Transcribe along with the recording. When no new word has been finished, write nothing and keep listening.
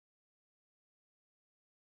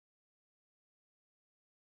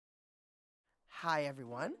Hi,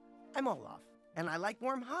 everyone. I'm Olaf, and I like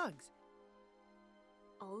warm hugs.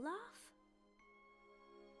 Olaf?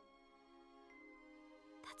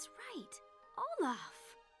 That's right, Olaf.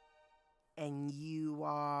 And you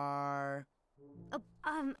are...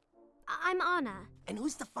 I'm Anna. And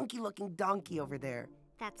who's the funky-looking donkey over there?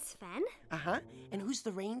 That's Sven. Uh-huh. And who's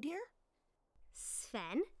the reindeer?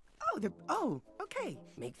 Sven? Oh, okay.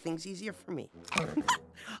 Make things easier for me.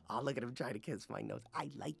 Oh, look at him trying to kiss my nose. I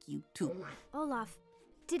like you, too. Olaf,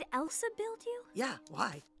 did Elsa build you? Yeah,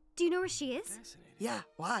 why? Do you know where she is? Fascinating. Yeah,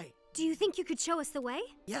 why? Do you think you could show us the way?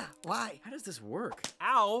 Yeah, why? How does this work?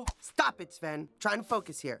 Ow! Stop it, Sven. Trying to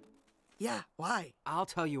focus here. Yeah, why? I'll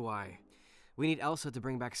tell you why. We need Elsa to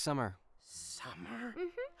bring back summer. Summer?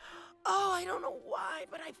 Oh, I don't know why,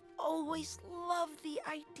 but I've always loved the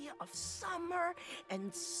idea of summer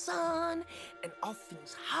and sun and all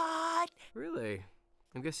things hot. Really?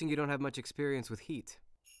 I'm guessing you don't have much experience with heat.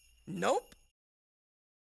 Nope.